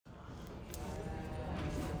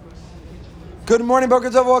Good morning,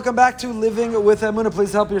 Boker Tov. Welcome back to Living with Emunah.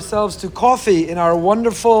 Please help yourselves to coffee in our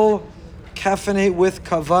wonderful Caffeinate with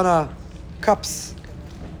Kavana cups.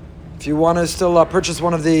 If you want to still purchase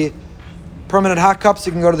one of the permanent hot cups,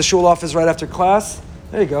 you can go to the shul office right after class.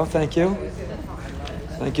 There you go. Thank you.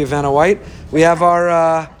 Thank you, Vanna White. We have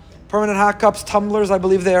our permanent hot cups, tumblers, I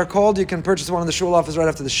believe they are called. You can purchase one in the shul office right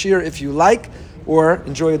after the shir if you like, or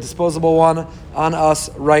enjoy a disposable one on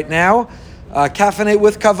us right now. Caffeinate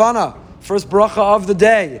with Kavana. First bracha of the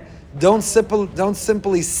day. Don't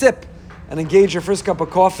simply sip and engage your first cup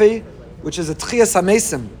of coffee, which is a tchias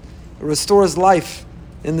hamesim. It restores life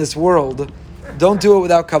in this world. Don't do it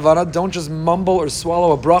without kavana. Don't just mumble or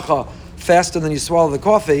swallow a bracha faster than you swallow the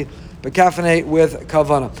coffee, but caffeinate with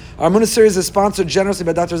kavana. Our Emunah series is sponsored generously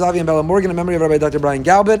by Dr. Zavi and Bella Morgan, in memory of Rabbi Dr. Brian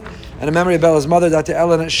Galbit, and in memory of Bella's mother, Dr.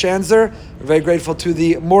 Ellen Shanzer. We're very grateful to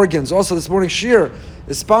the Morgans. Also, this morning's shir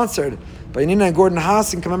is sponsored by Nina and Gordon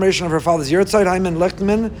Haas in commemoration of her father's yahrzeit, Hyman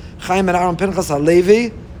Lechtman, Chaim and Aaron Pinchas Halevi.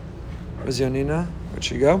 Where's your Nina? Where'd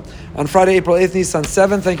she go? On Friday, April 8th, Nissan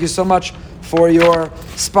 7. Thank you so much for your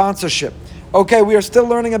sponsorship. Okay, we are still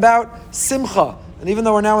learning about Simcha. And even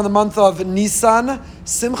though we're now in the month of Nissan,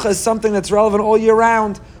 Simcha is something that's relevant all year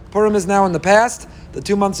round. Purim is now in the past. The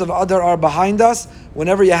 2 months of Adar are behind us.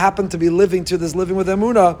 Whenever you happen to be living to this Living with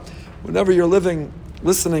Emunah, whenever you're living,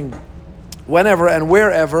 listening, whenever and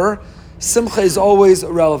wherever, Simcha is always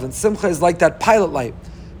relevant. Simcha is like that pilot light.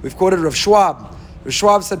 We've quoted Rav Schwab. Rav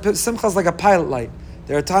Schwab said Simcha is like a pilot light.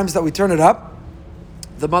 There are times that we turn it up,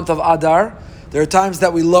 the month of Adar. There are times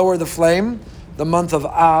that we lower the flame, the month of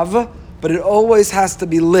Av, but it always has to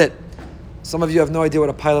be lit. Some of you have no idea what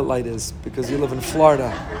a pilot light is because you live in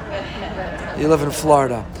Florida. You live in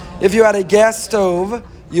Florida. If you had a gas stove,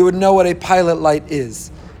 you would know what a pilot light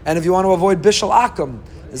is. And if you want to avoid Bishul Akum,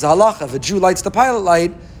 there's a halacha. If a Jew lights the pilot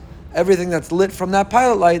light, everything that's lit from that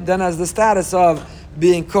pilot light then has the status of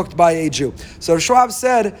being cooked by a Jew. So Schwab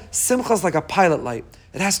said, Simcha is like a pilot light.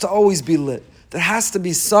 It has to always be lit. There has to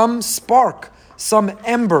be some spark, some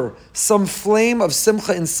ember, some flame of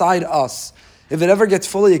Simcha inside us. If it ever gets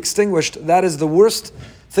fully extinguished, that is the worst.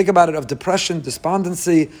 Think about it, of depression,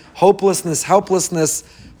 despondency, hopelessness, helplessness.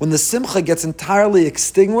 When the Simcha gets entirely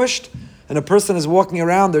extinguished and a person is walking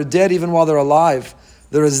around, they're dead even while they're alive.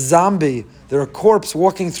 They're a zombie. They're a corpse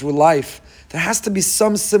walking through life. There has to be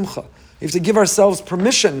some simcha. We have to give ourselves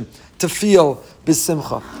permission to feel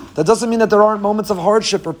bisimcha. That doesn't mean that there aren't moments of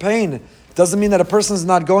hardship or pain. It doesn't mean that a person is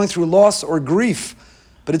not going through loss or grief.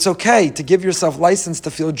 But it's okay to give yourself license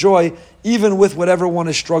to feel joy, even with whatever one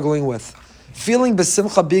is struggling with. Feeling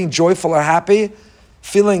bisimcha, being joyful or happy,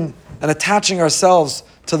 feeling and attaching ourselves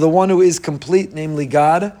to the one who is complete, namely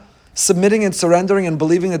God, submitting and surrendering and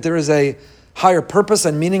believing that there is a higher purpose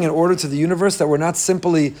and meaning and order to the universe, that we're not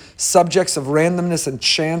simply subjects of randomness and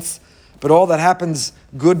chance, but all that happens,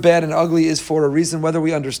 good, bad, and ugly, is for a reason, whether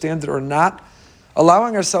we understand it or not.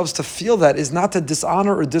 Allowing ourselves to feel that is not to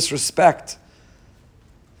dishonor or disrespect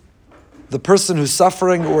the person who's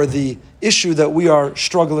suffering or the issue that we are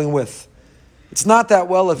struggling with. It's not that,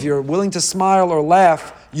 well, if you're willing to smile or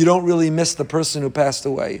laugh, you don't really miss the person who passed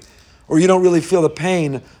away, or you don't really feel the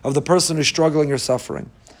pain of the person who's struggling or suffering.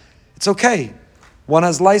 It's okay. One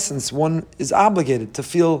has license. One is obligated to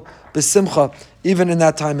feel bisimcha even in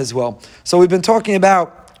that time as well. So we've been talking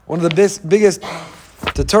about one of the biggest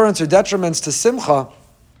deterrents or detriments to simcha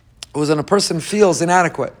was when a person feels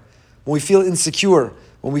inadequate, when we feel insecure,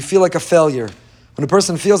 when we feel like a failure, when a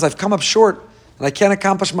person feels, I've come up short and I can't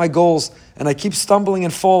accomplish my goals and I keep stumbling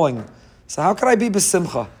and falling. So how can I be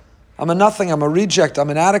bisimcha? I'm a nothing. I'm a reject. I'm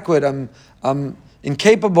inadequate. I'm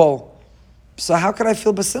incapable. So how can I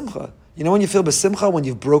feel besimcha? You know when you feel besimcha? When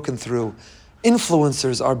you've broken through.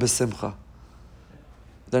 Influencers are besimcha.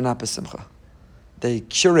 They're not besimcha. They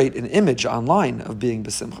curate an image online of being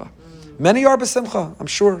besimcha. Many are besimcha, I'm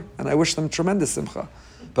sure, and I wish them tremendous simcha.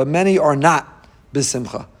 But many are not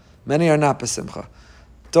besimcha. Many are not besimcha.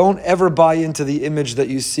 Don't ever buy into the image that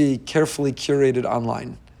you see carefully curated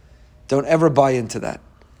online. Don't ever buy into that.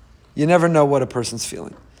 You never know what a person's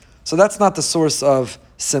feeling. So that's not the source of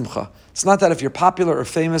simcha. It's not that if you're popular or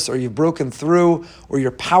famous or you've broken through or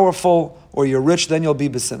you're powerful or you're rich, then you'll be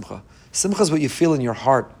besimcha. Simcha is what you feel in your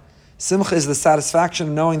heart. Simcha is the satisfaction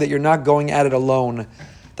of knowing that you're not going at it alone.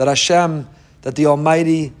 That Hashem, that the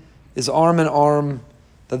Almighty is arm in arm,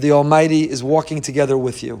 that the Almighty is walking together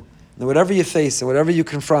with you. And whatever you face and whatever you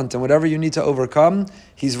confront and whatever you need to overcome,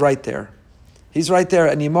 He's right there. He's right there.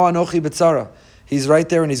 And Yimo Anochi B'tzara. He's right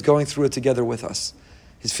there and He's going through it together with us.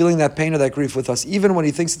 He's feeling that pain or that grief with us. Even when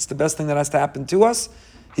He thinks it's the best thing that has to happen to us,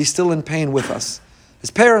 He's still in pain with us.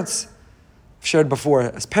 As parents, I've shared before,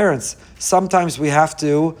 as parents, sometimes we have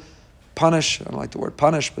to punish. I don't like the word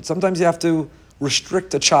punish, but sometimes you have to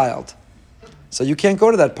restrict a child. So you can't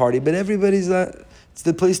go to that party, but everybody's it's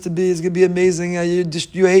the place to be. It's going to be amazing.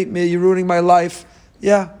 You hate me. You're ruining my life.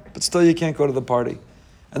 Yeah, but still you can't go to the party.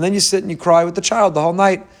 And then you sit and you cry with the child the whole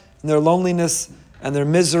night in their loneliness and their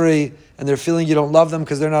misery and their feeling you don't love them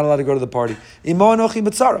because they're not allowed to go to the party. Imo anochi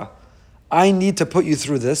b'tzara. I need to put you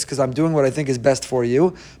through this because I'm doing what I think is best for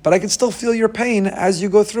you, but I can still feel your pain as you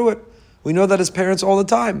go through it. We know that as parents all the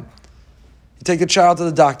time. You take a child to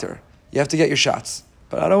the doctor. You have to get your shots.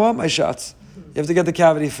 But I don't want my shots. You have to get the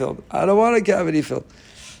cavity filled. I don't want a cavity filled.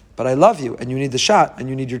 But I love you, and you need the shot, and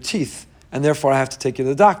you need your teeth, and therefore I have to take you to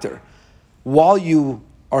the doctor. While you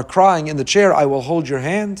are crying in the chair, I will hold your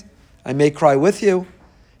hand. I may cry with you.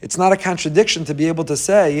 It's not a contradiction to be able to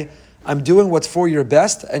say, I'm doing what's for your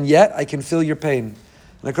best, and yet I can feel your pain.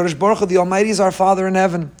 And HaKadosh Baruch Hu, the Almighty, is our Father in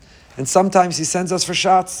heaven. And sometimes He sends us for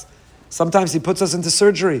shots. Sometimes He puts us into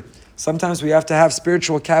surgery. Sometimes we have to have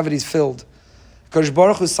spiritual cavities filled. HaKadosh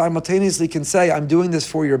Baruch Hu simultaneously can say, I'm doing this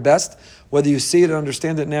for your best, whether you see it and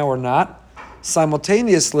understand it now or not.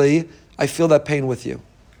 Simultaneously, I feel that pain with you.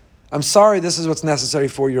 I'm sorry this is what's necessary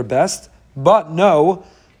for your best, but know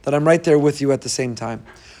that I'm right there with you at the same time.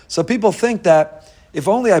 So people think that if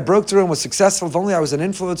only I broke through and was successful, if only I was an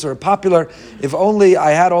influencer or popular, if only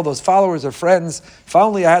I had all those followers or friends, if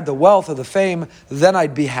only I had the wealth or the fame, then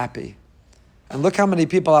I'd be happy. And look how many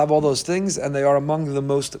people have all those things, and they are among the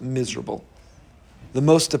most miserable, the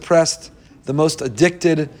most depressed, the most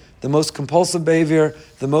addicted, the most compulsive behavior,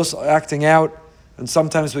 the most acting out. And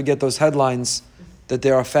sometimes we get those headlines that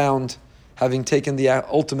they are found having taken the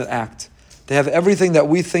ultimate act. They have everything that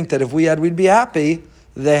we think that if we had, we'd be happy.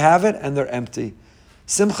 They have it, and they're empty.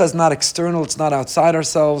 Simcha is not external. It's not outside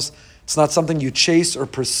ourselves. It's not something you chase or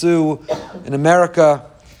pursue. In America,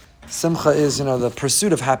 Simcha is, the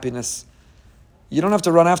pursuit of happiness. You don't have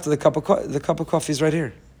to run after the cup of coffee. The cup of coffee is right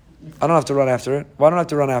here. I don't have to run after it. Why don't I have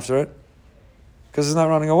to run after it? Because it's not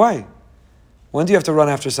running away. When do you have to run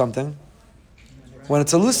after something? When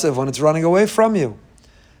it's elusive, when it's running away from you.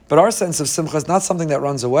 But our sense of Simcha is not something that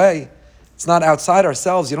runs away. It's not outside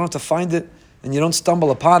ourselves. You don't have to find it, and you don't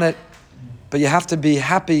stumble upon it. But you have to be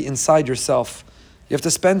happy inside yourself. You have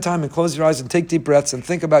to spend time and close your eyes and take deep breaths and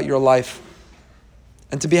think about your life.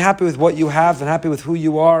 And to be happy with what you have and happy with who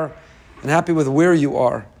you are and happy with where you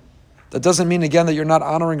are. That doesn't mean, again, that you're not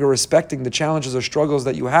honoring or respecting the challenges or struggles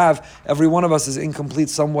that you have. Every one of us is incomplete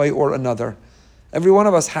some way or another. Every one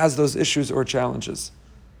of us has those issues or challenges.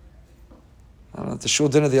 I don't know, at the shul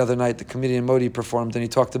dinner the other night, the comedian Modi performed, and he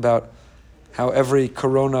talked about how every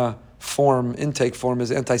corona intake form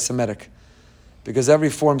is anti-Semitic. Because every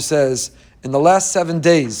form says, in the last 7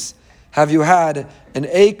 days, have you had an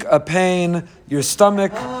ache, a pain, your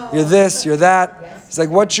stomach, you're this, you're that? Yes. It's like,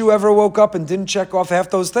 what Jew ever woke up and didn't check off half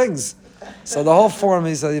those things? So the whole form,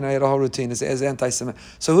 he said, he had a whole routine, is anti-Semitic.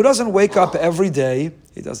 So who doesn't wake up every day,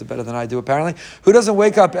 he does it better than I do apparently, who doesn't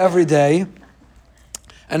wake up every day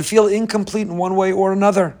and feel incomplete in one way or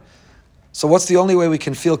another? So what's the only way we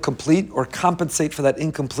can feel complete or compensate for that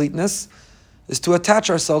incompleteness? Is to attach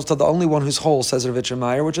ourselves to the only one who's whole, says Rav Yitzchak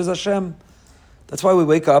Meyer, which is Hashem. That's why we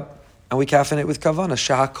wake up and we caffeinate with Kavana.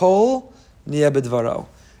 Shahakol niyeh b'dvaro.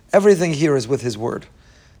 Everything here is with His word.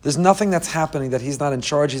 There's nothing that's happening that He's not in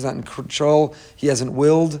charge, He's not in control, He hasn't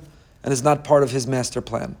willed, and is not part of His master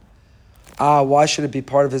plan. Why should it be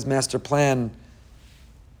part of His master plan?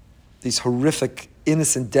 These horrific,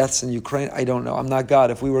 innocent deaths in Ukraine, I don't know. I'm not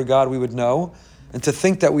God. If we were God, we would know. And to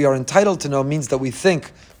think that we are entitled to know means that we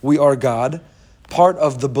think we are God. Part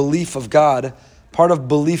of the belief of God, part of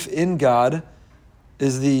belief in God,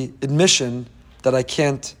 is the admission that I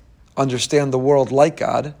can't understand the world like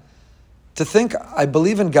God. To think I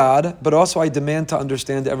believe in God, but also I demand to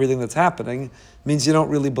understand everything that's happening, means you don't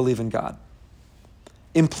really believe in God.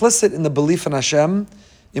 Implicit in the belief in Hashem,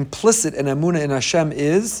 implicit in Emunah in Hashem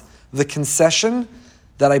is the concession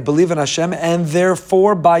that I believe in Hashem, and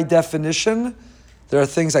therefore, by definition, there are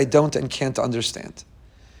things I don't and can't understand.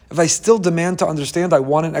 If I still demand to understand, I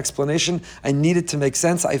want an explanation, I need it to make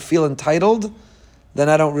sense, I feel entitled, then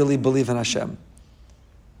I don't really believe in Hashem.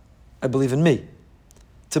 I believe in me.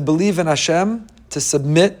 To believe in Hashem, to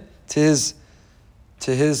submit to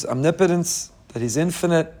His omnipotence, that He's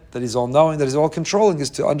infinite, that He's all-knowing, that He's all-controlling, is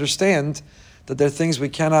to understand that there are things we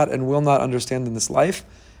cannot and will not understand in this life,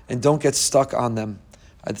 and don't get stuck on them.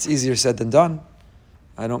 It's easier said than done.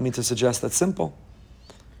 I don't mean to suggest that's simple.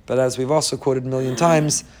 But as we've also quoted a million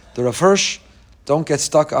times, the Rav Hirsch, don't get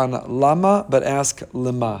stuck on lama, but ask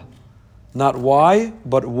lima. Not why,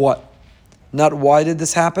 but what. Not why did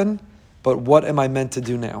this happen, but what am I meant to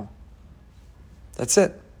do now? That's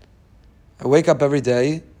it. I wake up every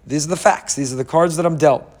day These are the facts. These are the cards that I'm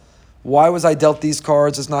dealt. Why was I dealt these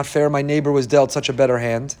cards? It's not fair. My neighbor was dealt such a better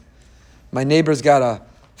hand. My neighbor's got a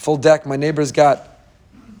full deck. My neighbor's got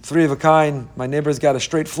three of a kind. My neighbor's got a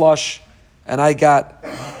straight flush. And I got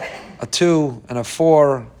a 2 and a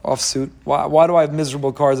 4 offsuit. Why do I have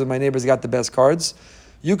miserable cards and my neighbor's got the best cards?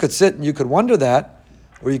 You could sit and you could wonder that,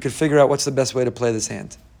 or you could figure out what's the best way to play this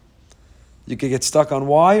hand. You could get stuck on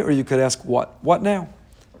why, or you could ask what. What now?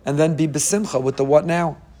 And then be besimcha with the what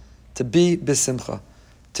now. To be besimcha.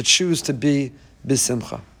 To choose to be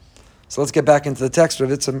besimcha. So let's get back into the text. Rav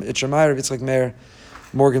Yitzchak Rav Yitzchak Meir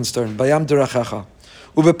Morgenstern. Bayam derachecha.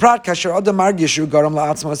 Uveprat kasher adam margishu garam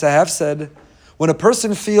la'atzmos. I have said, when a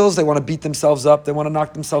person feels they want to beat themselves up, they want to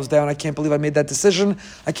knock themselves down, I can't believe I made that decision,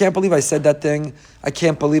 I can't believe I said that thing, I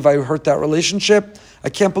can't believe I hurt that relationship, I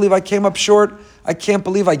can't believe I came up short, I can't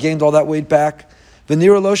believe I gained all that weight back. If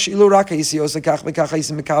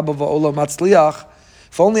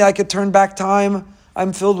only I could turn back time,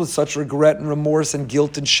 I'm filled with such regret and remorse and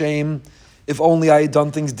guilt and shame. If only I had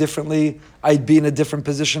done things differently, I'd be in a different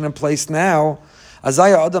position and place now.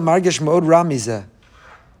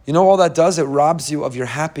 You know all that does? It robs you of your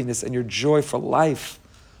happiness and your joy for life.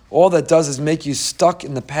 All that does is make you stuck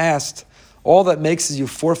in the past. All that makes is you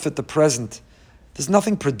forfeit the present. There's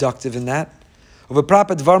nothing productive in that.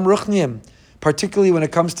 Particularly when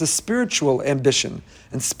it comes to spiritual ambition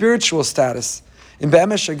and spiritual status. Okay,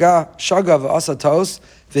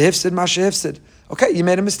 you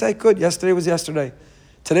made a mistake. Good. Yesterday was yesterday.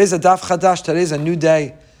 Today's a daf chadash. Today's a new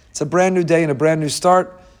day. It's a brand new day and a brand new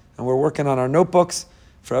start. And we're working on our notebooks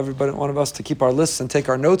for everybody, one of us, to keep our lists and take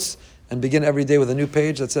our notes and begin every day with a new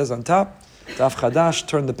page that says on top, daf chadash,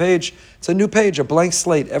 turn the page. It's a new page, a blank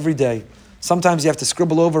slate every day. Sometimes you have to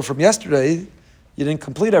scribble over from yesterday. You didn't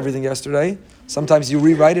complete everything yesterday. Sometimes you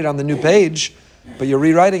rewrite it on the new page, but you're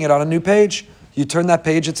rewriting it on a new page. You turn that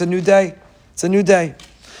page, it's a new day. It's a new day.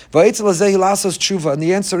 And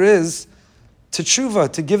the answer is to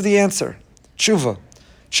tshuva, to give the answer. Tshuva.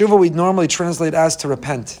 Tshuva we normally translate as to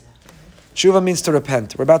repent. Tshuva means to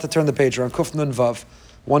repent. We're about to turn the page. We're on Kuf Nun Vav,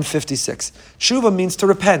 156. Tshuva means to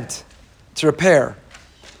repent, to repair.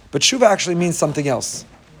 But tshuva actually means something else.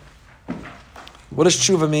 What does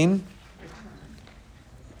tshuva mean?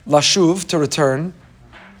 Lashuv, to return,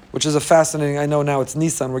 which is a fascinating, I know now it's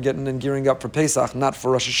Nisan, we're getting and gearing up for Pesach, not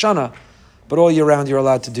for Rosh Hashanah, but all year round you're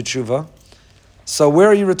allowed to do tshuva. So where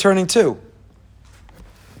are you returning to?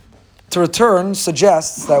 To return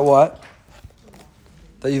suggests that what?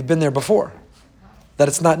 That you've been there before. That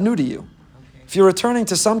it's not new to you. If you're returning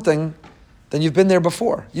to something, then you've been there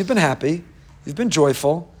before. You've been happy. You've been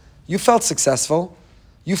joyful. You felt successful.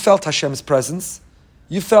 You felt Hashem's presence.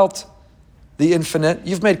 You felt the infinite.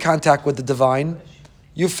 You've made contact with the divine.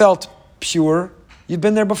 You felt pure. You've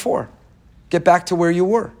been there before. Get back to where you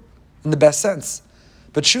were, in the best sense.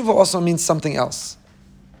 But tshuva also means something else.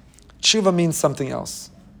 Tshuva means something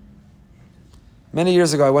else. Many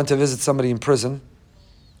years ago, I went to visit somebody in prison.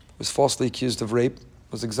 Was falsely accused of rape.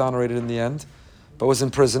 Was exonerated in the end, but was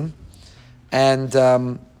in prison. And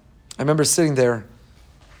I remember sitting there.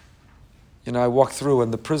 I walked through,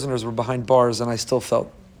 and the prisoners were behind bars, and I still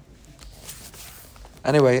felt.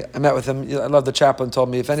 Anyway, I met with him. I love the chaplain told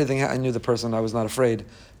me, if anything, I knew the person, I was not afraid.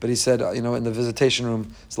 But he said, in the visitation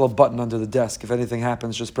room, there's a little button under the desk. If anything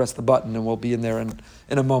happens, just press the button and we'll be in there in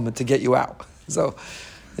a moment to get you out. So,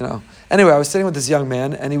 Anyway, I was sitting with this young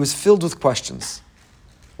man and he was filled with questions.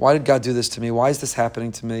 Why did God do this to me? Why is this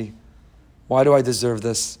happening to me? Why do I deserve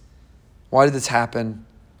this? Why did this happen?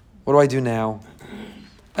 What do I do now?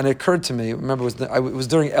 And it occurred to me, remember it was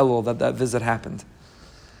during Elul that visit happened.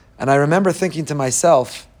 And I remember thinking to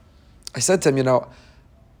myself, I said to him,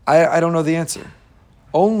 I don't know the answer.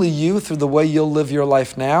 Only you, through the way you'll live your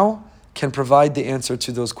life now, can provide the answer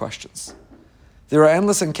to those questions. There are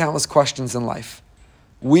endless and countless questions in life.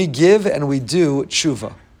 We give and we do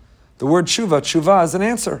tshuva. The word tshuva is an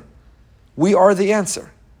answer. We are the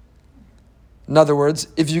answer. In other words,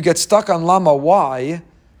 if you get stuck on lama, why,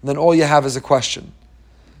 then all you have is a question.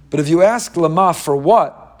 But if you ask lama for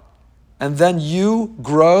what, and then you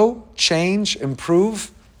grow, change,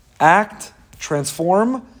 improve, act,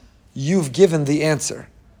 transform, you've given the answer.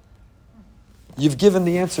 You've given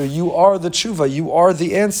the answer. You are the tshuva. You are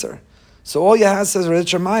the answer. So all you have, says Rav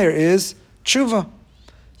Yitzchak Meir, is tshuva.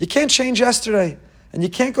 You can't change yesterday, and you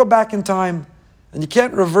can't go back in time, and you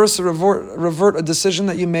can't reverse or revert a decision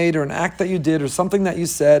that you made or an act that you did or something that you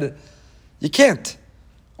said. You can't.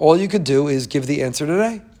 All you could do is give the answer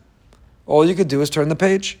today. All you could do is turn the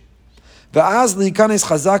page. And we're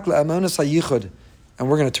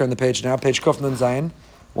going to turn the page now, page Kuf Nun Zayin,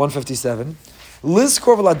 157.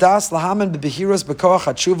 Lizkor v'ladas lahamen bebehiros bekoach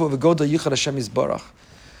hatshuva v'goda yichad Hashem yisbarach.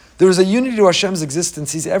 There is a unity to Hashem's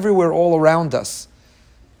existence. He's everywhere, all around us.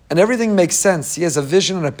 And everything makes sense. He has a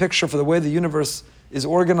vision and a picture for the way the universe is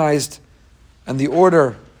organized and the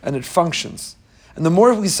order, and it functions. And the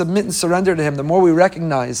more we submit and surrender to Him, the more we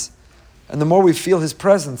recognize and the more we feel His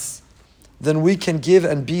presence, then we can give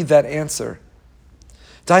and be that answer.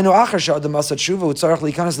 Dainu achar she'adam asa tshuva u'tzarech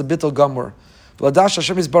leikanas lebitul gamur. V'ladash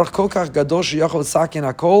Hashem yisbarach kol kach gadol sheyachol sakin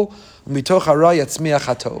hakol u'mitoch hara yatzmiach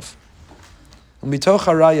hatov. U'mitoch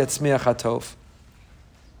hara yatzmiach hatov.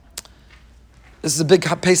 This is a big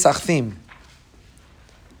Pesach theme.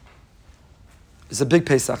 It's a big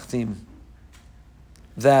Pesach theme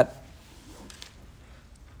that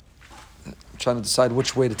I'm trying to decide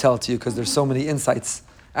which way to tell it to you because there's so many insights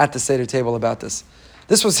at the Seder table about this.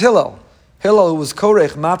 This was Hillel. Hillel was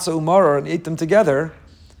korech, matzah, umaror, and ate them together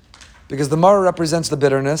because the maror represents the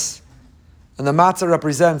bitterness and the matzah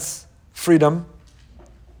represents freedom,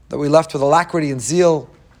 that we left with alacrity and zeal,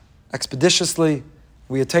 expeditiously.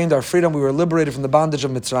 We attained our freedom. We were liberated from the bondage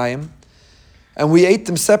of Mitzrayim. And we ate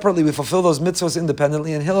them separately. We fulfilled those mitzvahs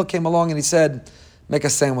independently. And Hillel came along and he said, make a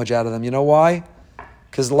sandwich out of them. You know why?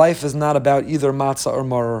 Because life is not about either matzah or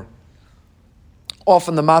maror.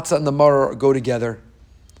 Often the matzah and the maror go together.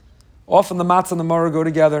 Often the matzah and the maror go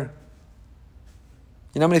together.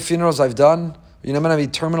 You know how many funerals I've done? You know how many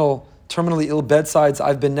terminally ill bedsides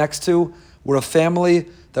I've been next to where a family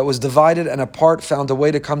that was divided and apart found a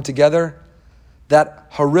way to come together? That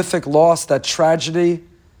horrific loss, that tragedy,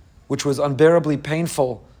 which was unbearably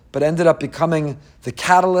painful, but ended up becoming the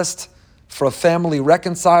catalyst for a family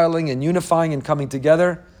reconciling and unifying and coming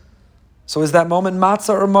together. So is that moment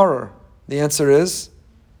matzah or maror? The answer is,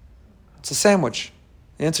 it's a sandwich.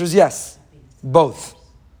 The answer is yes, both.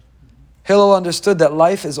 Hillel understood that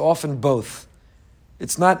life is often both.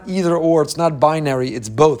 It's not either or, it's not binary, it's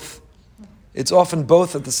both. It's often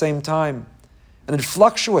both at the same time. And it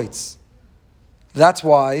fluctuates. That's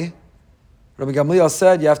why Rabbi Gamliel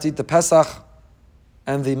said you have to eat the Pesach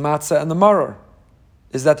and the matzah and the maror.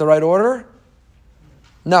 Is that the right order?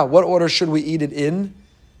 No. What order should we eat it in?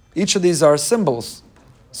 Each of these are symbols.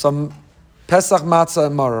 Some Pesach, matzah,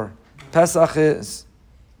 and maror. Pesach is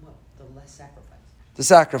the less sacrifice. The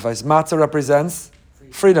sacrifice. Matzah represents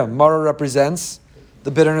freedom. Maror represents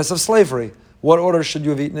the bitterness of slavery. What order should you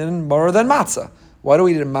have eaten in? Maror, then matzah. Why do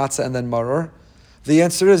we eat it in matzah and then maror? The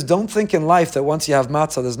answer is, don't think in life that once you have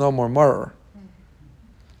matzah, there's no more maror.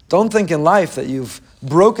 Don't think in life that you've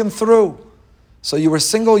broken through. So you were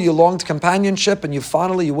single, you longed companionship, and you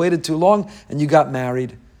waited too long, and you got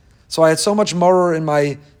married. So I had so much maror in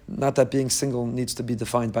my, not that being single needs to be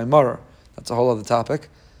defined by maror. That's a whole other topic.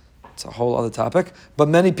 But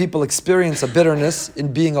many people experience a bitterness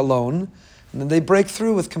in being alone, and then they break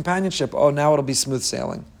through with companionship. Oh, now it'll be smooth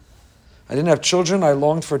sailing. I didn't have children, I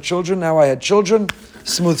longed for children, now I had children,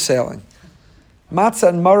 smooth sailing. Matzah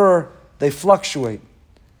and maror, they fluctuate.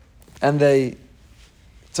 And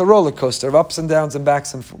it's a roller coaster of ups and downs and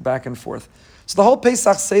back and forth. So the whole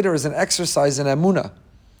Pesach Seder is an exercise in Emunah.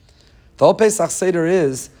 The whole Pesach Seder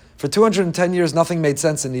is, for 210 years nothing made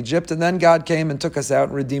sense in Egypt, and then God came and took us out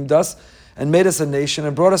and redeemed us, and made us a nation,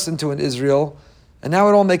 and brought us into an Israel, and now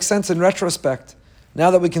it all makes sense in retrospect.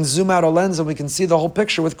 Now that we can zoom out a lens and we can see the whole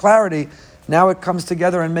picture with clarity, now it comes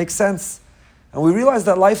together and makes sense. And we realize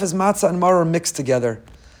that life is matzah and maror mixed together.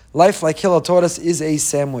 Life, like Hillel taught us, is a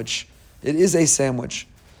sandwich. It is a sandwich.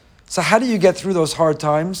 So how do you get through those hard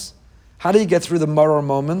times? How do you get through the maror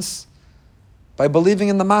moments? By believing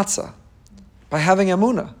in the matzah. By having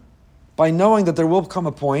emunah. By knowing that there will come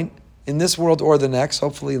a point, in this world or the next,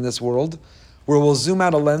 hopefully in this world, where we'll zoom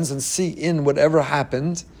out a lens and see in whatever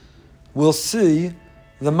happened, we'll see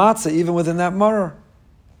the matzah even within that maror.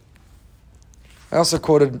 I also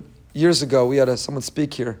quoted years ago, we had someone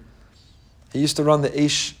speak here. He used to run the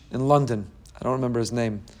Aish in London. I don't remember his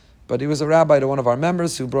name. But he was a rabbi to one of our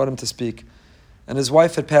members who brought him to speak. And his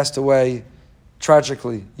wife had passed away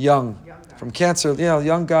tragically, young from cancer. Yeah,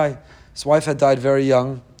 young guy. His wife had died very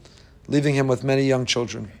young, leaving him with many young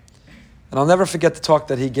children. And I'll never forget the talk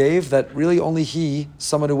that he gave, that really only he,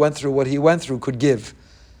 someone who went through what he went through, could give.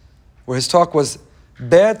 Where his talk was,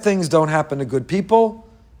 bad things don't happen to good people,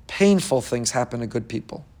 painful things happen to good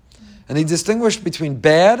people. And he distinguished between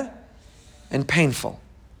bad and painful.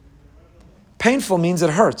 Painful means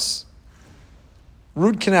it hurts.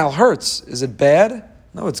 Root canal hurts. Is it bad?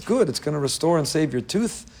 No, it's good. It's going to restore and save your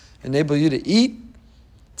tooth, enable you to eat.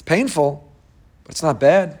 It's painful, but it's not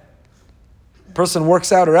bad. Person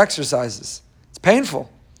works out or exercises. It's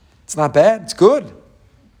painful. It's not bad. It's good.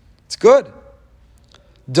 It's good.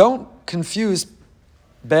 Don't confuse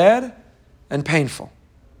bad and painful.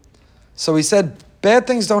 So he said, bad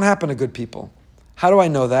things don't happen to good people. How do I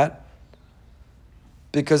know that?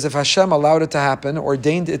 Because if Hashem allowed it to happen,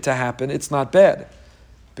 ordained it to happen, it's not bad.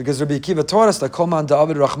 Because Rabbi Akiva taught us that Kol man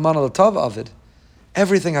da'avid Rahman l'tav avid.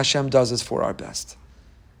 Everything Hashem does is for our best.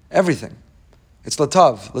 Everything. It's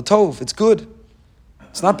l'tav, l'tov, it's good.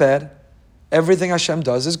 It's not bad. Everything Hashem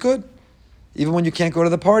does is good. Even when you can't go to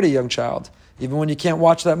the party, young child. Even when you can't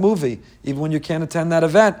watch that movie. Even when you can't attend that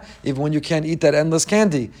event. Even when you can't eat that endless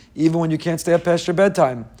candy. Even when you can't stay up past your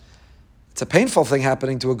bedtime. It's a painful thing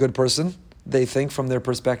happening to a good person, they think from their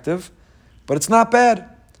perspective. But it's not bad.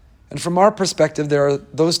 And from our perspective, there are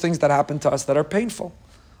those things that happen to us that are painful.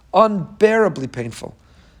 Unbearably painful.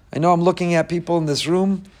 I know I'm looking at people in this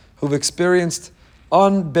room who've experienced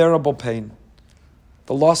unbearable pain.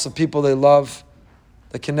 The loss of people they love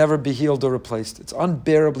that can never be healed or replaced. It's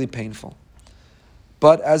unbearably painful.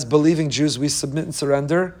 But as believing Jews, we submit and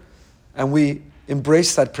surrender, and we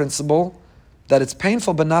embrace that principle that it's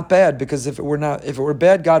painful but not bad, because if it were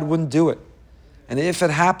bad, God wouldn't do it. And if it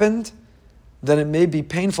happened, then it may be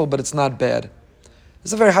painful, but it's not bad.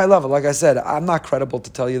 It's a very high level. Like I said, I'm not credible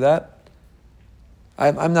to tell you that. I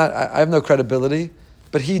have no credibility,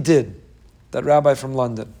 but he did, that rabbi from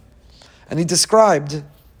London. And he described,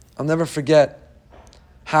 I'll never forget,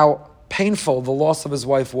 how painful the loss of his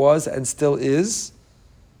wife was and still is.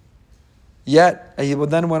 Yet, he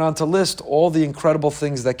then went on to list all the incredible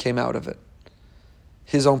things that came out of it.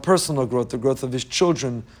 His own personal growth, the growth of his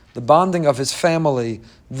children, the bonding of his family,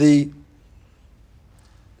 he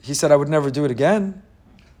said, I would never do it again.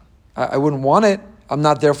 I wouldn't want it. I'm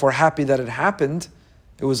not therefore happy that it happened.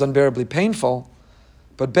 It was unbearably painful.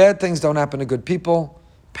 But bad things don't happen to good people.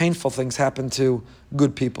 Painful things happen to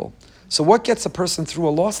good people. So what gets a person through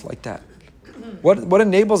a loss like that? What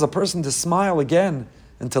enables a person to smile again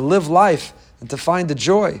and to live life and to find the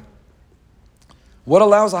joy? What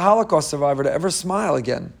allows a Holocaust survivor to ever smile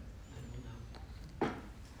again?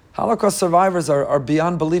 Holocaust survivors are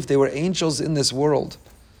beyond belief. They were angels in this world.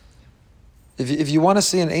 If you want to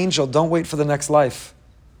see an angel, don't wait for the next life.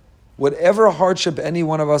 Whatever hardship any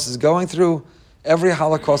one of us is going through, every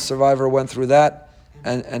Holocaust survivor went through that,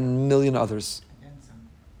 and a million others.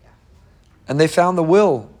 And they found the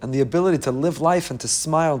will and the ability to live life and to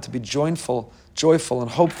smile, and to be joyful and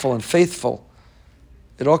hopeful and faithful.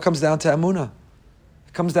 It all comes down to emunah.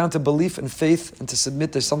 It comes down to belief and faith, and to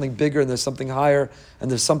submit there's something bigger and there's something higher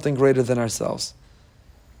and there's something greater than ourselves.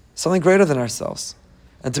 Something greater than ourselves.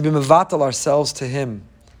 And to be mevatel ourselves to Him.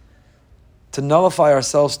 To nullify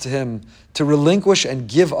ourselves to Him. To relinquish and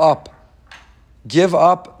give up. Give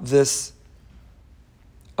up this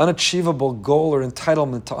unachievable goal or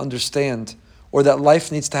entitlement to understand, or that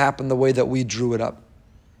life needs to happen the way that we drew it up.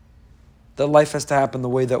 That life has to happen the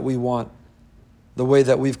way that we want. The way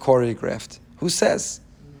that we've choreographed. Who says?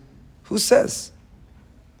 Who says?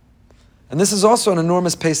 And this is also an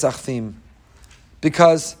enormous Pesach theme,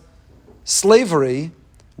 because slavery,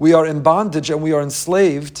 we are in bondage and we are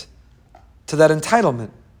enslaved to that entitlement.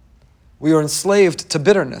 We are enslaved to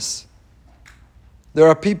bitterness. There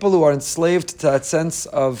are people who are enslaved to that sense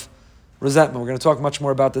of resentment. We're going to talk much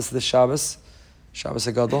more about this Shabbos. Shabbos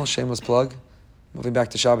HaGadol, shameless plug. Moving back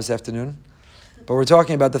to Shabbos afternoon. But we're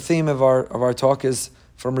talking about the theme of our talk is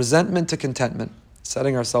from resentment to contentment,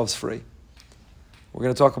 setting ourselves free. We're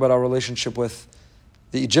going to talk about our relationship with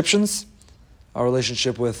the Egyptians, our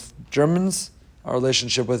relationship with Germans, our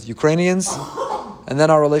relationship with Ukrainians, and then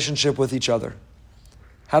our relationship with each other.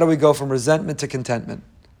 How do we go from resentment to contentment?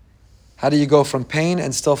 How do you go from pain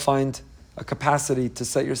and still find a capacity to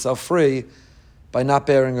set yourself free by not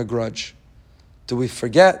bearing a grudge? Do we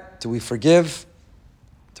forget? Do we forgive?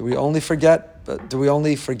 Do we only forget? Do we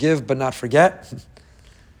only forgive but not forget?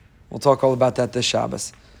 We'll talk all about that this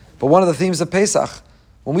Shabbos. But one of the themes of Pesach,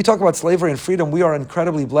 when we talk about slavery and freedom, we are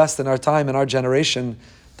incredibly blessed in our time, in our generation,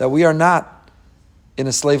 that we are not in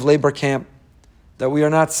a slave labor camp, that we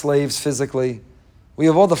are not slaves physically. We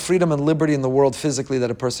have all the freedom and liberty in the world physically that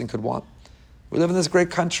a person could want. We live in this great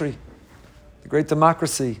country, the great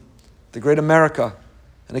democracy, the great America,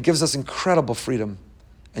 and it gives us incredible freedom.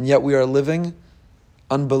 And yet we are living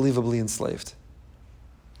unbelievably enslaved.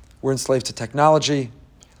 We're enslaved to technology.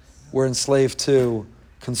 We're enslaved to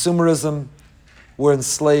consumerism. We're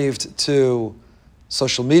enslaved to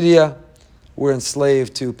social media. We're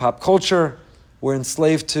enslaved to pop culture. We're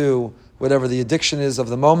enslaved to whatever the addiction is of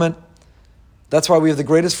the moment. That's why we have the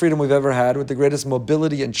greatest freedom we've ever had, with the greatest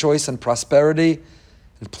mobility and choice and prosperity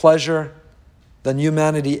and pleasure than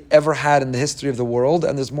humanity ever had in the history of the world.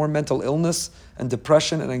 And there's more mental illness and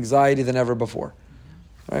depression and anxiety than ever before.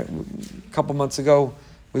 Right? A couple months ago,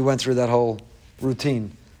 we went through that whole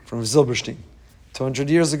routine. from Zilberstein. 200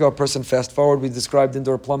 years ago, a person fast forward, we described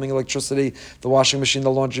indoor plumbing, electricity, the washing machine,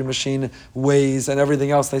 the laundry machine, ways, and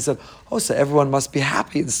everything else. They said, oh, so everyone must be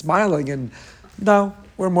happy and smiling. And no,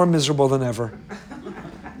 we're more miserable than ever.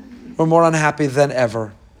 We're more unhappy than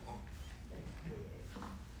ever.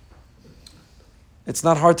 It's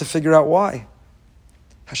not hard to figure out why.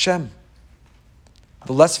 Hashem.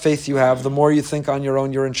 The less faith you have, the more you think on your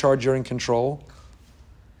own, you're in charge, you're in control,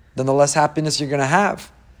 then the less happiness you're going to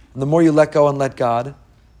have. And the more you let go and let God,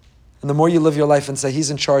 and the more you live your life and say,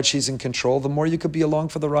 He's in charge, He's in control, the more you could be along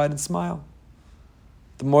for the ride and smile.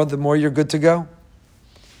 The more you're good to go.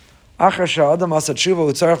 Kadosh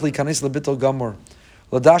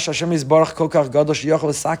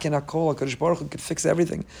Baruch Hu could fix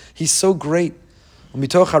everything. He's so great.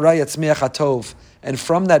 And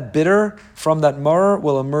from that bitter, from that maror,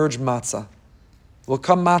 will emerge matzah. Will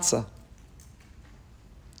come matzah.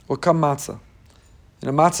 Will come matzah.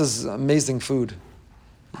 Matzah is amazing food.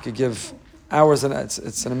 You could give hours, and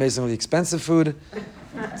it's an amazingly expensive food.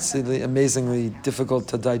 It's an amazingly difficult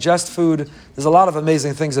to digest food. There's a lot of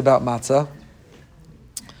amazing things about matzah.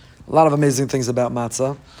 But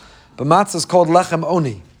matzah is called lechem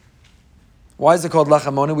oni. Why is it called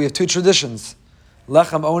lechem oni? We have two traditions.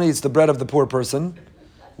 Lechem oni, it's the bread of the poor person,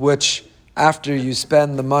 which after you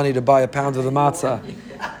spend the money to buy a pound of the matzah,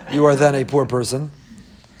 you are then a poor person.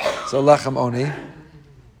 So lechem oni.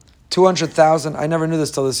 200,000, I never knew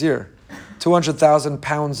this till this year, 200,000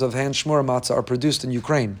 pounds of hand shmura matzah are produced in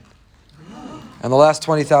Ukraine. And the last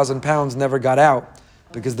 20,000 pounds never got out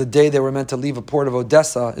because the day they were meant to leave a port of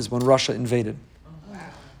Odessa is when Russia invaded.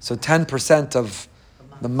 So 10% of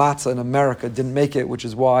the matzah in America didn't make it, which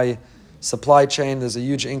is why supply chain, there's a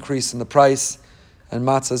huge increase in the price, and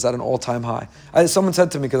matzah is at an all-time high. Someone said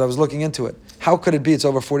to me, because I was looking into it, how could it be it's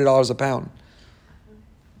over $40 a pound?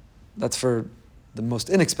 That's for the most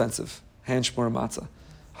inexpensive hand shmura matzah.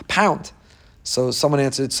 A pound. So someone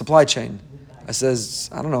answered, supply chain. I says,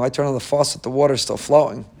 I don't know, I turn on the faucet, the water's still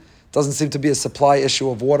flowing. Doesn't seem to be a supply issue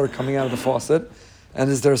of water coming out of the faucet. And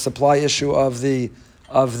is there a supply issue of the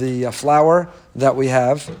flour that we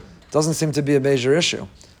have? Doesn't seem to be a major issue.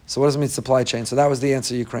 So what does it mean, supply chain? So that was the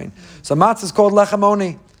answer, Ukraine. So matzah is called lechem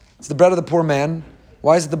oni. It's the bread of the poor man.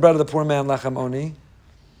 Why is it the bread of the poor man, lechem oni?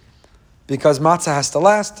 Because matzah has to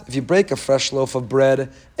last. If you break a fresh loaf of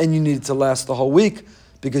bread and you need it to last the whole week,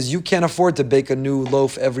 because you can't afford to bake a new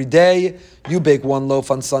loaf every day, you bake one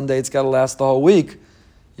loaf on Sunday, it's got to last the whole week.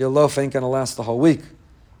 Your loaf ain't going to last the whole week.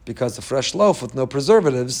 Because the fresh loaf with no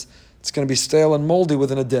preservatives, it's going to be stale and moldy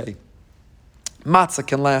within a day. Matzah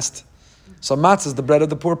can last. So matzah is the bread of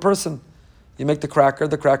the poor person. You make the cracker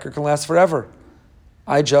can last forever.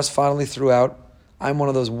 I just finally threw out, I'm one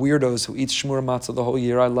of those weirdos who eats shmura matzah the whole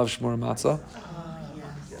year. I love shmura matzah.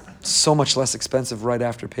 It's so much less expensive right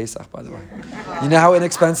after Pesach, by the way. You know how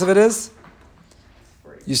inexpensive it is?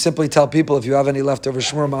 You simply tell people if you have any leftover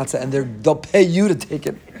shmura matzah and they'll pay you to take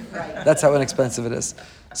it. That's how inexpensive it is.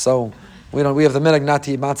 So we have the minhag not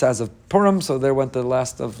to eat matzah as of Purim, so there went the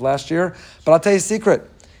last of last year. But I'll tell you a secret.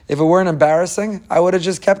 If it weren't embarrassing, I would have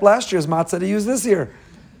just kept last year's matzah to use this year.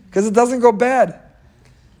 Because it doesn't go bad.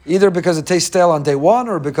 Either because it tastes stale on day one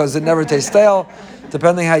or because it never tastes stale,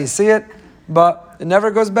 depending how you see it. But it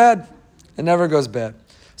never goes bad. It never goes bad.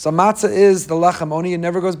 So matzah is the lechem oni. It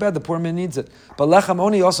never goes bad. The poor man needs it. But lechem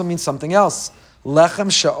oni also means something else.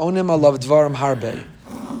 Lechem sha'onim alav dvarim harbe.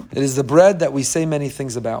 It is the bread that we say many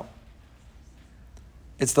things about.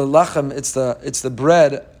 It's the lechem. It's the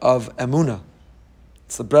bread of emunah.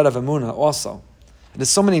 It's the bread of emunah also. It has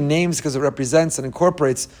so many names because it represents and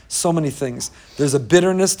incorporates so many things. There's a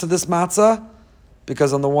bitterness to this matzah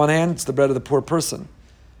because on the one hand, it's the bread of the poor person.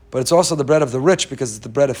 But it's also the bread of the rich because it's the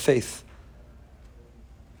bread of faith.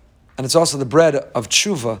 And it's also the bread of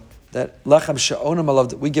tshuva, that lechem she'onim alav,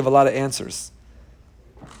 that we give a lot of answers.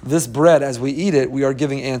 This bread, as we eat it, we are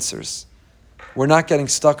giving answers. We're not getting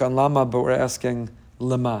stuck on lama, but we're asking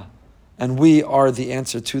lema. And we are the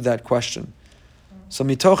answer to that question. So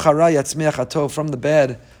mitoch hara yatzmiach hatov, from the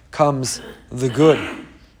bad comes the good.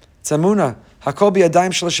 Tzamuna, hakol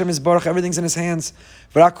biyadayim shel Hashem yisbarach, everything's in His hands.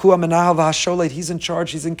 V'rak hu hamenahal v'hasholet, He's in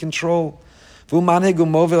charge, He's in control. V'hu manhig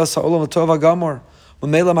u'movel ha'sa'olam l'tov ha'gamor.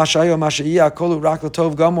 V'meila mashayu ha'masha'iyah hakol rak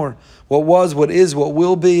l'tov gamor. What was, what is, what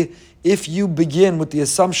will be. If you begin with the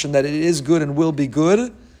assumption that it is good and will be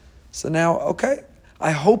good, so now, okay,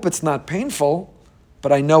 I hope it's not painful,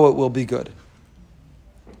 but I know it will be good.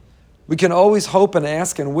 We can always hope and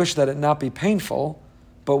ask and wish that it not be painful,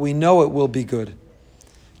 but we know it will be good.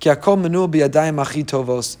 Because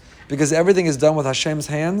everything is done with Hashem's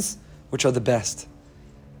hands, which are the best.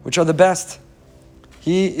 Which are the best.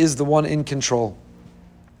 He is the one in control.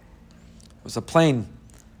 It was a plane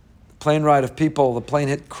ride of people. The plane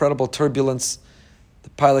hit incredible turbulence. The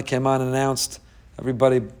pilot came on and announced,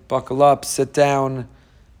 everybody buckle up, sit down,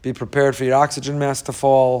 be prepared for your oxygen mask to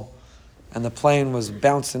fall. And the plane was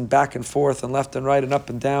bouncing back and forth and left and right and up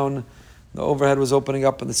and down. The overhead was opening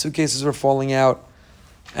up and the suitcases were falling out.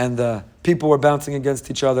 And the people were bouncing against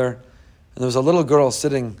each other. And there was a little girl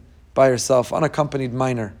sitting by herself, unaccompanied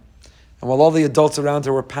minor. And while all the adults around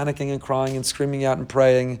her were panicking and crying and screaming out and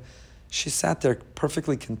praying, she sat there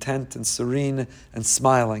perfectly content and serene and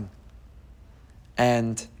smiling.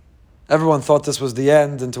 And everyone thought this was the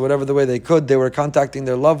end, and to whatever the way they could, they were contacting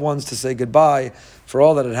their loved ones to say goodbye for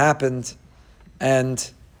all that had happened. And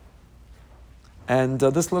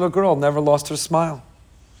this little girl never lost her smile.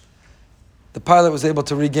 The pilot was able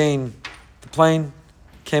to regain the plane,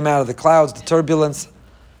 came out of the clouds, the turbulence,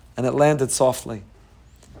 and it landed softly.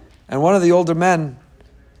 And one of the older men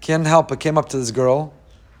can't help but came up to this girl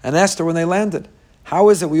and asked her when they landed, how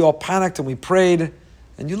is it we all panicked and we prayed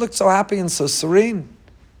and you looked so happy and so serene?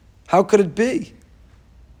 How could it be?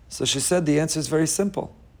 So she said the answer is very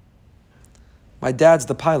simple. My dad's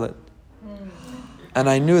the pilot and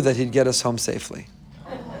I knew that he'd get us home safely.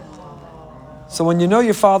 So when you know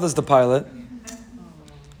your father's the pilot,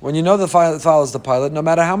 when you know the father's the pilot, no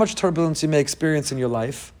matter how much turbulence you may experience in your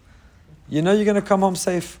life, you know you're going to come home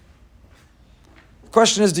safe. The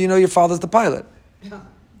question is, do you know your father's the pilot?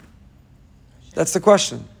 That's the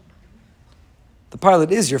question. The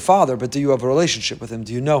pilot is your father, but do you have a relationship with him?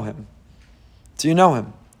 Do you know him? Do you know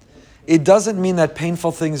him? It doesn't mean that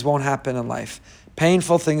painful things won't happen in life.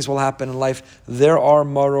 Painful things will happen in life. There are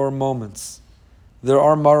maror moments. There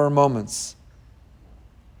are maror moments.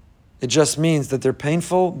 It just means that they're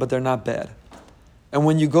painful, but they're not bad. And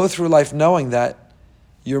when you go through life knowing that,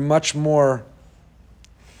 you're much more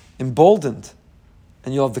emboldened,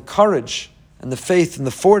 and you'll have the courage and the faith and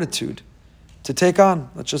the fortitude to take on.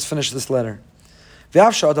 Let's just finish this letter. So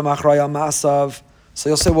you'll say,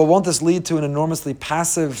 well, won't this lead to an enormously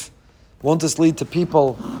passive, won't this lead to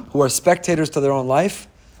people who are spectators to their own life?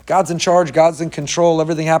 God's in charge, God's in control,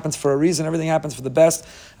 everything happens for a reason, everything happens for the best.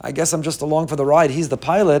 I guess I'm just along for the ride. He's the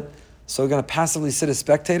pilot, so we're going to passively sit as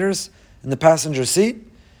spectators in the passenger seat.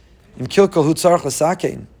 The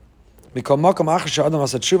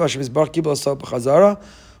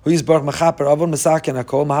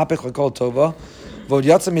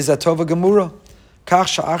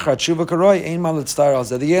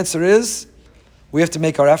answer is, we have to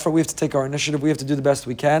make our effort, we have to take our initiative, we have to do the best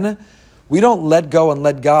we can. We don't let go and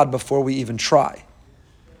let God before we even try.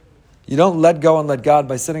 You don't let go and let God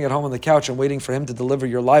by sitting at home on the couch and waiting for Him to deliver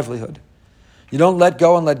your livelihood. You don't let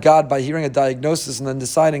go and let God by hearing a diagnosis and then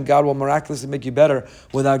deciding God will miraculously make you better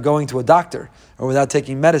without going to a doctor or without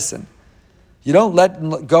taking medicine. You don't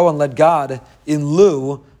let go and let God in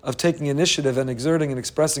lieu of taking initiative and exerting and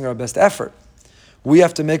expressing our best effort. We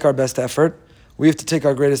have to make our best effort. We have to take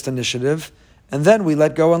our greatest initiative. And then we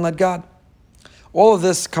let go and let God. All of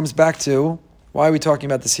this comes back to, why are we talking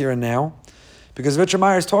about this here and now? Because Richard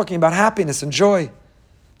Meyer is talking about happiness and joy.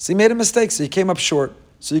 So he made a mistake, so he came up short.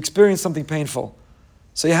 So you experienced something painful.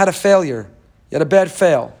 So you had a failure. You had a bad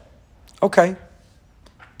fail. Okay.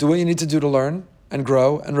 Do what you need to do to learn and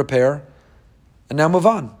grow and repair. And now move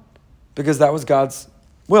on. Because that was God's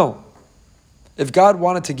will. If God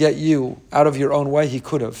wanted to get you out of your own way, He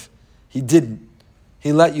could have. He didn't.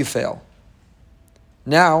 He let you fail.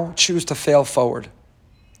 Now choose to fail forward.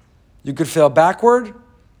 You could fail backward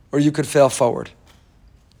or you could fail forward.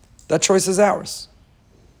 That choice is ours.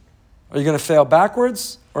 Are you going to fail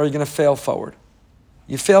backwards or are you going to fail forward?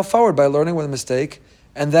 You fail forward by learning with a mistake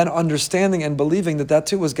and then understanding and believing that that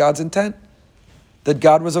too was God's intent. That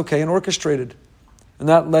God was okay and orchestrated. And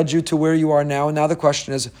that led you to where you are now. And now the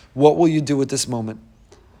question is, what will you do with this moment?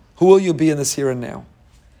 Who will you be in this here and now?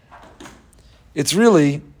 It's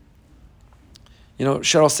really,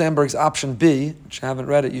 Sheryl Sandberg's option B, which I haven't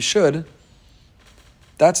read it, you should.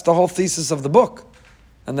 That's the whole thesis of the book.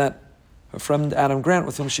 And that her friend Adam Grant,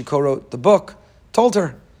 with whom she co-wrote the book, told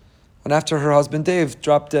her. When after her husband Dave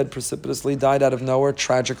dropped dead precipitously, died out of nowhere,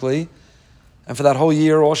 tragically, and for that whole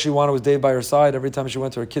year, all she wanted was Dave by her side. Every time she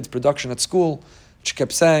went to her kid's production at school, she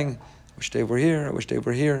kept saying, I wish Dave were here, I wish Dave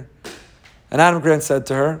were here. And Adam Grant said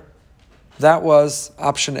to her, that was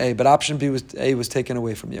option A, but option A was taken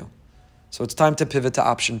away from you. So it's time to pivot to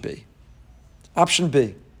option B. Option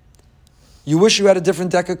B. You wish you had a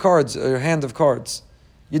different deck of cards, or hand of cards.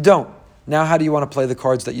 You don't. Now how do you want to play the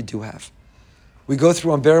cards that you do have? We go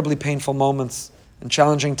through unbearably painful moments and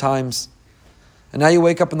challenging times. And now you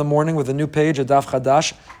wake up in the morning with a new page, a daf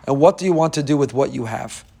chadash, and what do you want to do with what you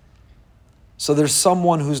have? So there's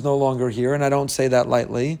someone who's no longer here, and I don't say that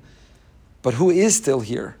lightly, But who is still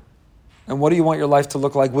here? And what do you want your life to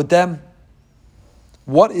look like with them?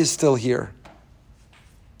 What is still here?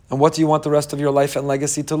 And what do you want the rest of your life and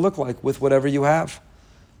legacy to look like with whatever you have?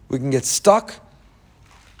 We can get stuck,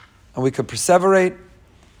 and we can perseverate,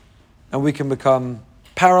 and we can become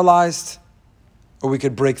paralyzed, or we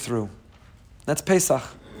could break through. That's Pesach.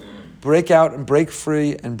 Break out and break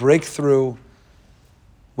free and break through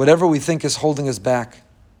whatever we think is holding us back.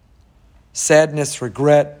 Sadness,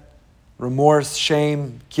 regret, remorse,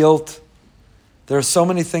 shame, guilt. There are so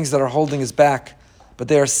many things that are holding us back, but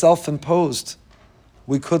they are self-imposed.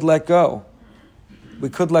 We could let go. We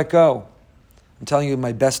could let go. I'm telling you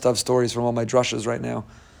my best of stories from all my drushes right now.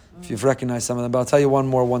 If you've recognized some of them, but I'll tell you one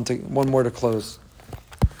more to close.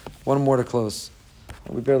 One more to close.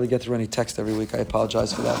 We barely get through any text every week. I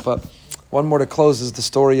apologize for that. But one more to close is the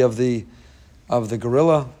story of the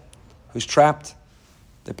gorilla who's trapped.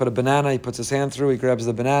 They put a banana, he puts his hand through, he grabs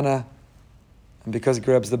the banana, and because he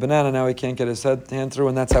grabs the banana, now he can't get his hand through,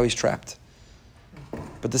 and that's how he's trapped.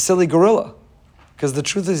 But the silly gorilla, because the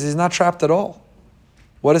truth is he's not trapped at all.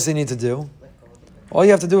 What does he need to do? All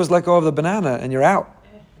you have to do is let go of the banana, and you're out.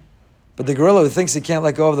 But the gorilla who thinks he can't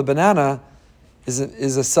let go of the banana is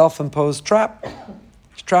a self-imposed trap.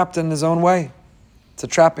 He's trapped in his own way. It's a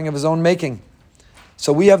trapping of his own making.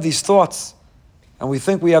 So we have these thoughts, and we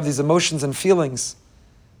think we have these emotions and feelings,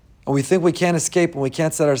 and we think we can't escape and we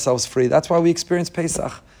can't set ourselves free. That's why we experience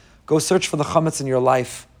Pesach. Go search for the chametz in your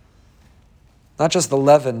life. Not just the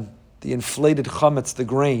leaven, the inflated chametz, the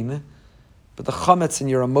grain, but the chametz in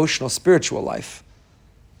your emotional, spiritual life.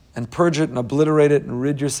 And purge it and obliterate it and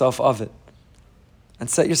rid yourself of it. And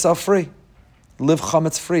set yourself free. Live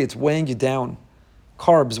chametz free. It's weighing you down.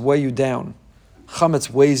 Carbs weigh you down.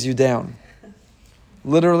 Chametz weighs you down.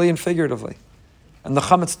 Literally and figuratively. And the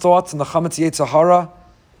chametz thoughts and the chametz yetzer hara,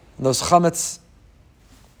 and those chametz,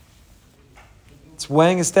 it's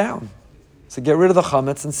weighing us down. So get rid of the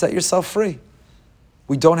chametz and set yourself free.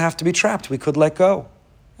 We don't have to be trapped. We could let go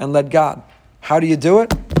and let God. How do you do it?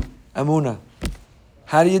 Emunah.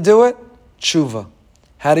 How do you do it? Tshuva.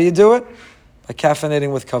 How do you do it? By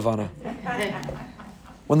caffeinating with kavana.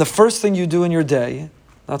 When the first thing you do in your day,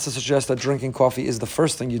 not to suggest that drinking coffee is the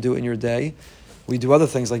first thing you do in your day, we do other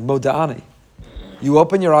things like moda'ani. You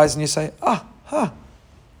open your eyes and you say,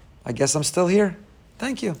 I guess I'm still here.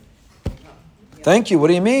 Thank you. Thank you. What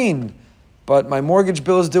do you mean? But my mortgage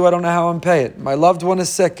bill is due. I don't know how I'm pay it. My loved one is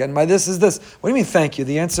sick, and my this is this. What do you mean, thank you?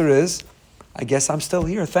 The answer is, I guess I'm still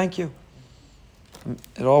here. Thank you.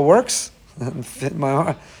 It all works. Fit my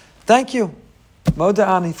heart. Thank you.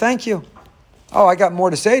 Moda'ani, thank you. Oh, I got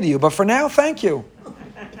more to say to you, but for now, thank you.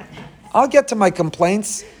 I'll get to my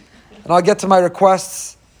complaints, and I'll get to my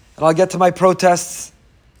requests, and I'll get to my protests.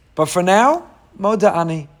 But for now,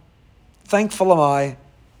 Moda'ani. Thankful am I,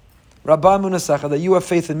 Rabba Munasecha, that you have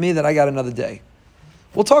faith in me that I got another day.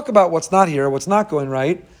 We'll talk about what's not here, what's not going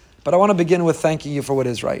right, but I want to begin with thanking you for what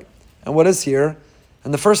is right. And what is here,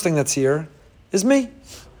 and the first thing that's here, is me.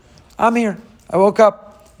 I'm here. I woke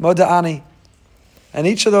up, Moda'ani. And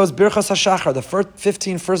each of those Birchas HaShachar, the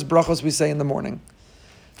 15 first brachos we say in the morning.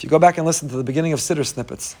 If you go back and listen to the beginning of Siddur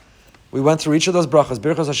snippets, we went through each of those brachos,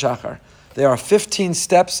 Birchas HaShachar. They are 15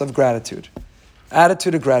 steps of gratitude.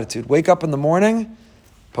 Attitude of gratitude. Wake up in the morning,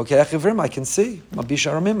 Pokeach Ivrim, I can see. Mabish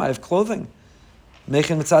Aramim, I have clothing.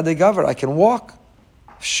 Mechin Mitzadei Gavar, I can walk.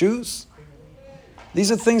 Shoes.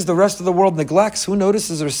 These are things the rest of the world neglects. Who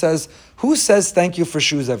notices or says, who says thank you for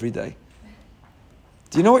shoes every day?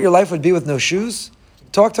 Do you know what your life would be with no shoes?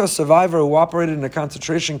 Talk to a survivor who operated in a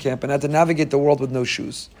concentration camp and had to navigate the world with no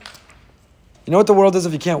shoes. You know what the world is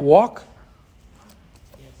if you can't walk?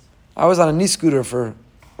 I was on a knee scooter for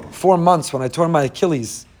 4 months when I tore my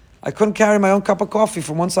Achilles. I couldn't carry my own cup of coffee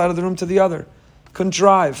from one side of the room to the other. Couldn't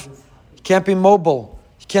drive. You can't be mobile.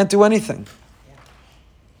 You can't do anything.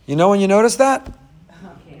 You know when you notice that?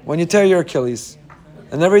 When you tear your Achilles.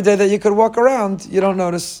 And every day that you could walk around, you don't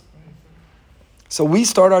notice. So we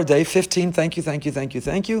start our day, 15, thank you, thank you, thank you,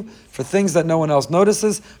 thank you, for things that no one else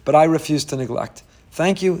notices, but I refuse to neglect.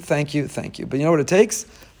 Thank you, thank you, thank you. But you know what it takes?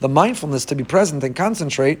 The mindfulness to be present and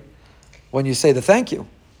concentrate when you say the thank you.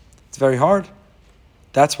 It's very hard.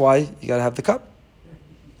 That's why you got to have the cup.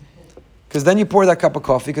 Because then you pour that cup of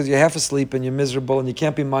coffee because you're half asleep and you're miserable and you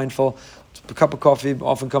can't be mindful. A cup of coffee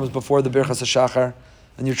often comes before the Birchas HaShachar,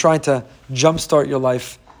 and you're trying to jumpstart your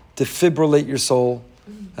life, defibrillate your soul.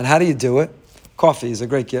 And how do you do it? Coffee is a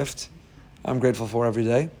great gift. I'm grateful for every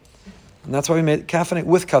day. And that's why we made caffeinate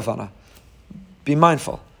with kavana. Be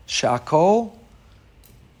mindful. Sha'akol,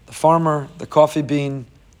 the farmer, the coffee bean,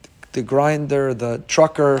 the grinder, the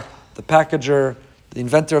trucker, the packager, the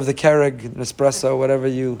inventor of the Keurig, Nespresso, whatever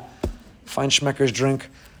you Feinschmecker's drink,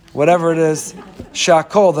 whatever it is,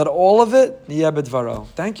 shakol, that all of it, yeh b'dvaro.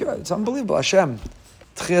 Thank you. It's unbelievable. Hashem,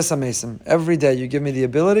 tchias amesim. Every day you give me the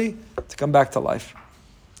ability to come back to life.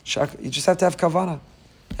 You just have to have kavana.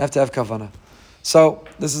 You have to have kavana. So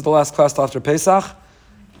this is the last class after Pesach.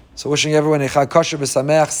 So wishing everyone a chag kosher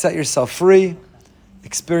b'sameach. Set yourself free.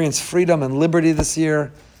 Experience freedom and liberty this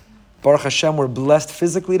year. Baruch Hashem, we're blessed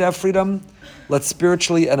physically to have freedom. Let's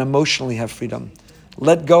spiritually and emotionally have freedom.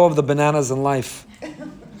 Let go of the bananas in life.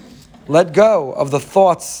 Let go of the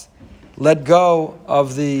thoughts. Let go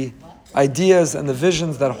of the ideas and the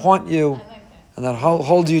visions that haunt you and that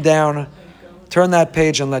hold you down. Turn that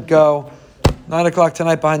page and let go. 9 o'clock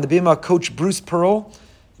tonight behind the bima, Coach Bruce Pearl.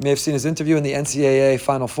 You may have seen his interview in the NCAA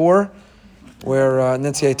Final Four, where in the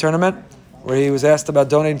NCAA tournament, where he was asked about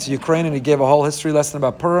donating to Ukraine, and he gave a whole history lesson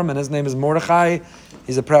about Purim, and his name is Mordechai.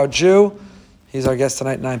 He's a proud Jew. He's our guest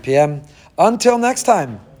tonight, 9 p.m. Until next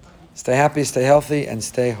time, stay happy, stay healthy, and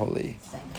stay holy.